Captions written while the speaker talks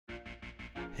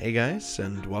Hey guys,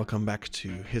 and welcome back to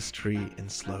History in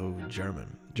Slow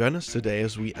German. Join us today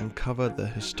as we uncover the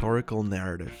historical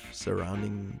narrative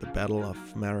surrounding the Battle of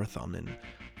Marathon in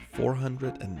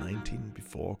 419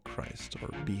 before Christ, or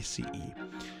BCE,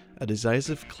 a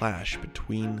decisive clash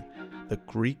between the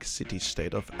Greek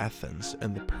city-state of Athens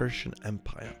and the Persian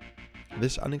Empire.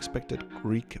 This unexpected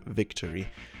Greek victory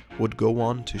would go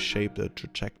on to shape the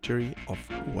trajectory of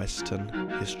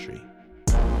Western history.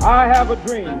 I have a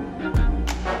dream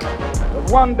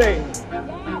that one day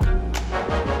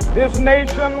this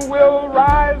nation will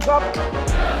rise up.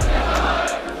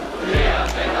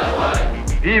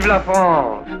 Vive la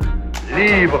France,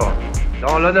 libre,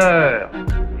 dans l'honneur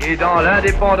et dans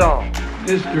l'indépendance.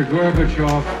 Mr.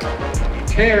 Gorbachev,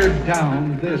 tear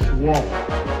down this wall.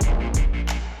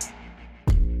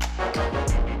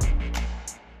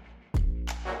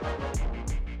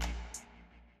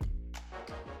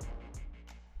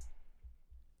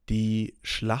 Die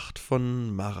Schlacht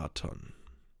von Marathon,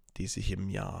 die sich im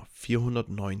Jahr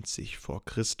 490 vor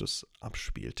Christus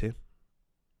abspielte,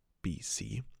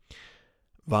 BC,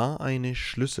 war eine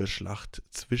Schlüsselschlacht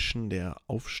zwischen der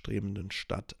aufstrebenden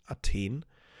Stadt Athen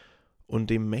und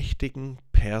dem mächtigen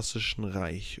persischen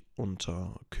Reich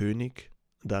unter König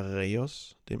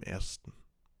Dareios I.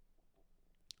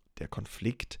 Der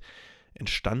Konflikt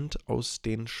entstand aus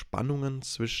den Spannungen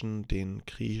zwischen den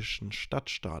griechischen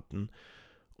Stadtstaaten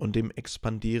und dem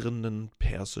expandierenden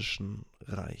persischen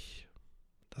Reich,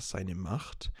 das seine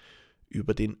Macht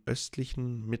über den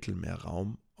östlichen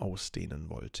Mittelmeerraum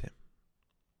ausdehnen wollte.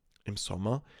 Im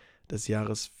Sommer des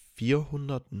Jahres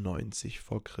 490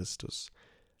 vor Christus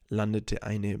landete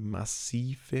eine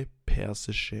massive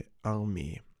persische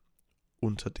Armee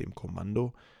unter dem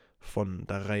Kommando von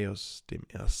Dareios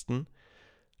I.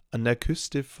 an der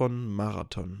Küste von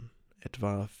Marathon,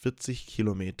 etwa 40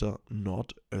 Kilometer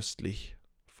nordöstlich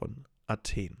von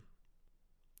Athen.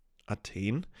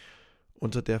 Athen,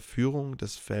 unter der Führung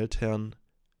des Feldherrn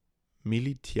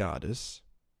Miltiades,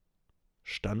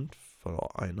 stand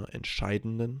vor einer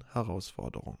entscheidenden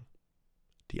Herausforderung.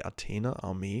 Die Athener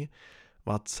Armee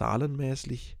war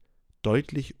zahlenmäßig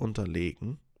deutlich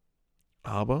unterlegen,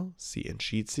 aber sie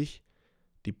entschied sich,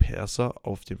 die Perser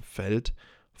auf dem Feld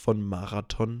von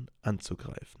Marathon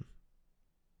anzugreifen.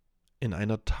 In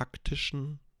einer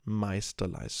taktischen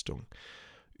Meisterleistung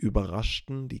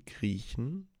überraschten die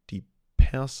Griechen die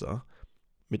Perser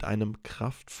mit einem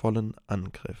kraftvollen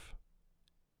Angriff.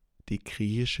 Die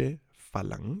griechische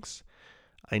Phalanx,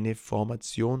 eine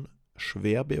Formation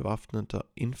schwer bewaffneter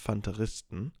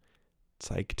Infanteristen,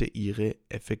 zeigte ihre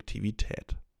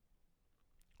Effektivität.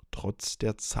 Trotz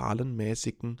der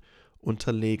zahlenmäßigen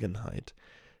Unterlegenheit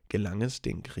gelang es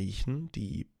den Griechen,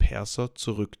 die Perser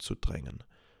zurückzudrängen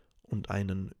und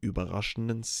einen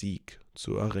überraschenden Sieg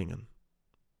zu erringen.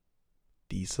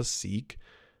 Dieser Sieg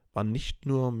war nicht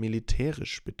nur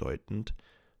militärisch bedeutend,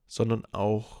 sondern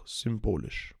auch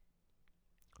symbolisch,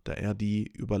 da er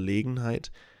die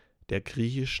Überlegenheit der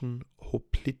griechischen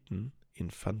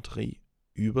Hopliten-Infanterie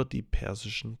über die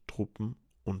persischen Truppen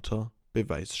unter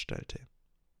Beweis stellte.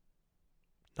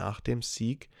 Nach dem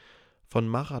Sieg von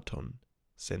Marathon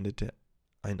sendete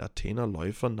ein Athener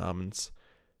Läufer namens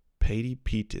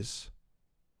Pheidippeites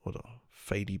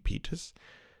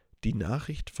die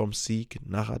Nachricht vom Sieg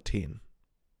nach Athen,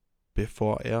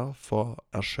 bevor er vor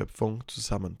Erschöpfung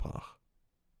zusammenbrach.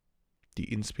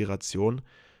 Die Inspiration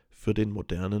für den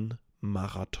modernen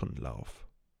Marathonlauf.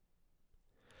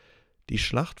 Die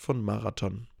Schlacht von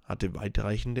Marathon hatte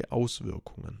weitreichende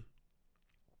Auswirkungen.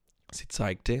 Sie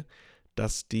zeigte,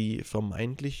 dass die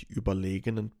vermeintlich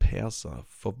überlegenen Perser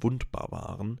verwundbar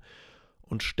waren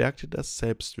und stärkte das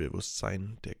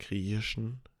Selbstbewusstsein der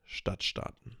griechischen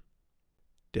Stadtstaaten.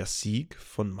 Der Sieg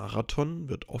von Marathon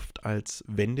wird oft als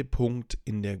Wendepunkt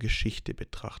in der Geschichte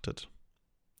betrachtet.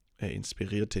 Er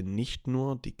inspirierte nicht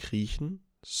nur die Griechen,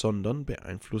 sondern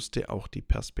beeinflusste auch die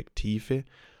Perspektive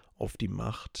auf die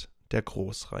Macht der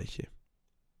Großreiche.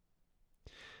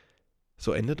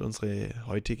 So endet unsere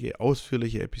heutige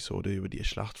ausführliche Episode über die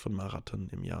Schlacht von Marathon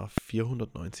im Jahr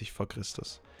 490 vor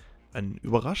Christus. Ein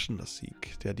überraschender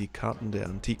Sieg, der die Karten der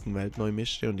antiken Welt neu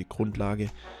mischte und die Grundlage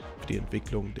für die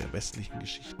Entwicklung der westlichen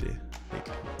Geschichte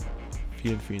legte.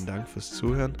 Vielen, vielen Dank fürs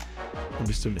Zuhören und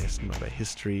bis zum nächsten Mal bei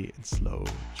History in Slow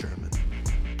German.